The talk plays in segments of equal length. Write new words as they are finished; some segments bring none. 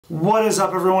What is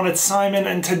up everyone, it's Simon,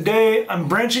 and today I'm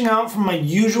branching out from my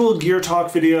usual gear talk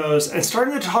videos and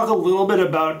starting to talk a little bit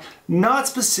about not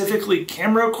specifically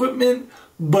camera equipment,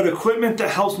 but equipment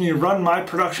that helps me run my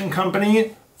production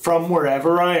company from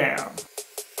wherever I am.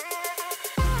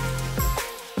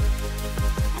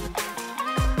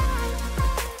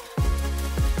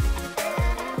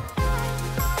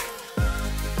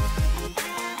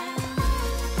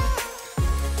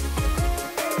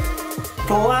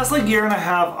 For the last year and a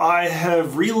half, I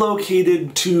have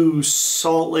relocated to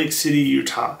Salt Lake City,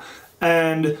 Utah.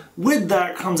 And with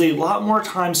that comes a lot more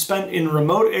time spent in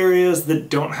remote areas that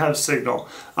don't have signal.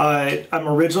 I'm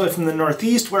originally from the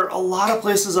Northeast, where a lot of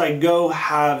places I go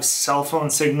have cell phone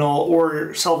signal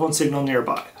or cell phone signal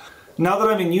nearby. Now that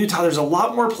I'm in Utah, there's a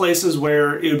lot more places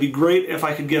where it would be great if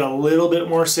I could get a little bit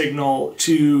more signal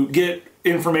to get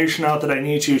information out that I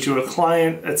need to a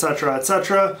client, etc.,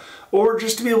 etc., or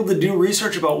just to be able to do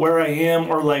research about where I am,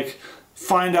 or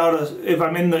find out if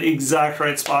I'm in the exact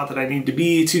right spot that I need to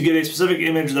be to get a specific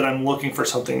image that I'm looking for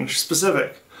something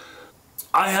specific.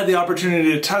 I had the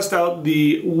opportunity to test out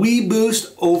the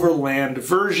Weboost Overland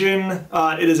version.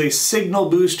 It is a signal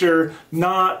booster,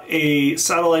 not a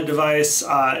satellite device.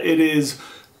 It is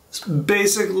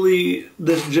basically,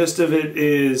 the gist of it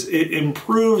is it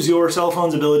improves your cell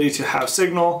phone's ability to have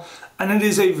signal, and it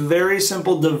is a very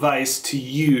simple device to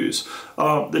use.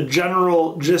 The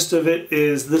general gist of it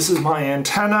is this is my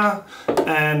antenna,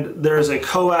 and there's a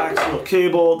coaxial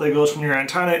cable that goes from your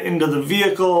antenna into the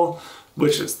vehicle,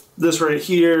 which is this right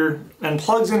here, and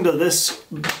plugs into this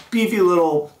beefy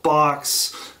little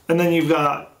box. And then you've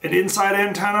got an inside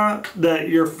antenna that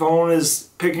your phone is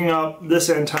picking up, this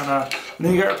antenna, and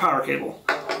then you got your power cable.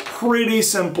 Pretty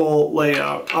simple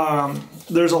layout.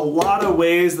 There's a lot of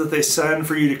ways that they send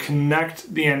for you to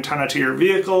connect the antenna to your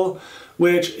vehicle,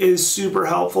 which is super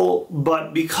helpful,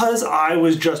 but because I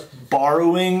was just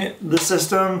borrowing the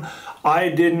system, I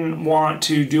didn't want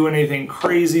to do anything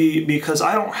crazy because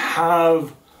I don't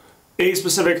have a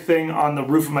specific thing on the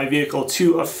roof of my vehicle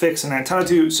to affix an antenna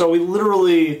to, so we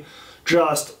literally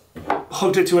just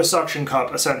hooked it to a suction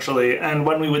cup essentially, and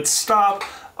when we would stop,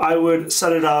 I would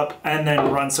set it up and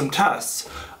then run some tests.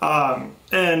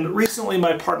 And recently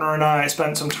my partner and I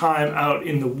spent some time out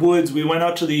in the woods. We went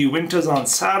out to the Uintas on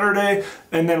Saturday,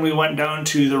 and then we went down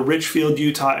to the Richfield,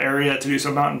 Utah area to do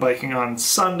some mountain biking on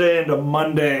Sunday and a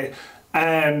Monday,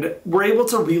 and we're able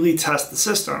to really test the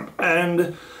system.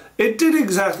 And it did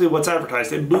exactly what's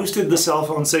advertised. It boosted the cell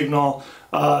phone signal.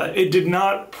 It did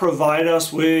not provide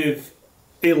us with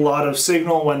a lot of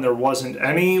signal when there wasn't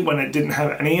any, when it didn't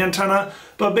have any antenna.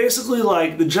 But basically,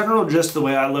 the general gist, the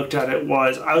way I looked at it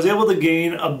was, I was able to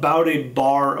gain about a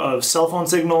bar of cell phone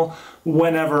signal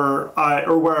wherever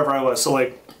I was. So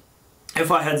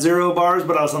if I had 0 bars,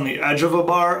 but I was on the edge of a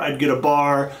bar, I'd get a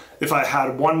bar. If I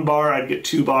had 1 bar, I'd get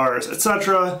 2 bars,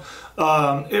 etc.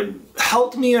 It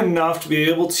helped me enough to be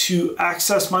able to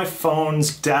access my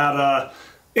phone's data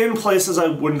in places I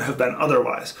wouldn't have been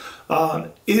otherwise.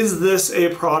 Is this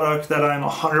a product that I'm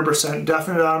 100%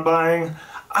 definite on buying?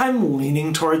 I'm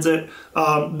leaning towards it.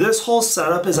 This whole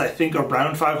setup is, I think,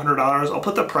 around $500. I'll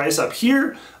put the price up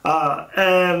here,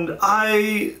 and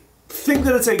I think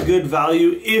that it's a good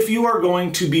value if you are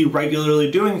going to be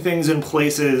regularly doing things in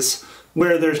places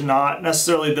where there's not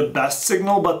necessarily the best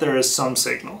signal, but there is some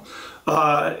signal.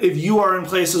 If you are in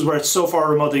places where it's so far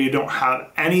remote that you don't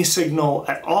have any signal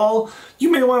at all,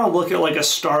 you may want to look at a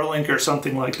Starlink or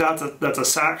something like that. That's a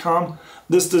SATCOM.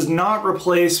 This does not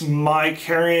replace my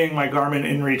carrying my Garmin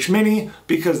InReach Mini,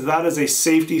 because that is a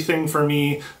safety thing for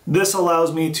me. This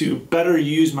allows me to better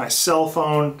use my cell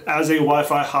phone as a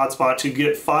Wi-Fi hotspot to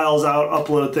get files out,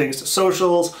 upload things to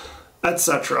socials,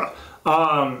 etc.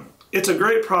 It's a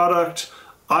great product.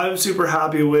 I'm super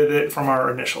happy with it from our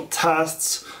initial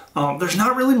tests. There's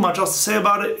not really much else to say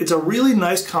about it. It's a really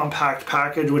nice compact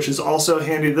package, which is also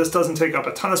handy. This doesn't take up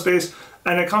a ton of space,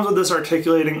 and it comes with this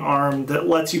articulating arm that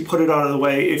lets you put it out of the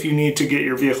way if you need to get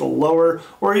your vehicle lower,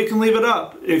 or you can leave it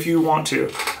up if you want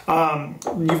to.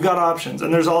 You've got options,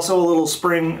 and there's also a little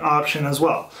spring option as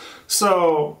well.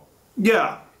 So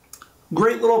yeah,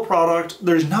 great little product.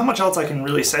 There's not much else I can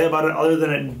really say about it other than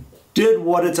it did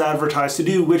what it's advertised to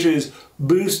do, which is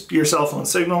boost your cell phone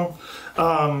signal.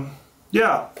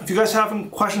 Yeah, if you guys have any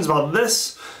questions about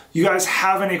this, you guys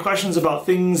have any questions about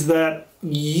things that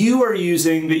you are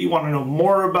using that you want to know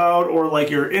more about, or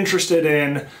you're interested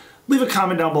in, leave a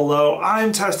comment down below.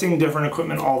 I'm testing different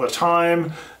equipment all the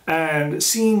time and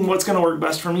seeing what's going to work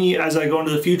best for me as I go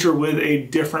into the future with a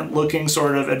different looking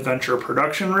sort of adventure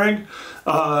production rig.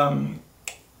 Other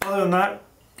than that,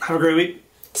 have a great week.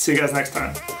 See you guys next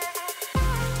time.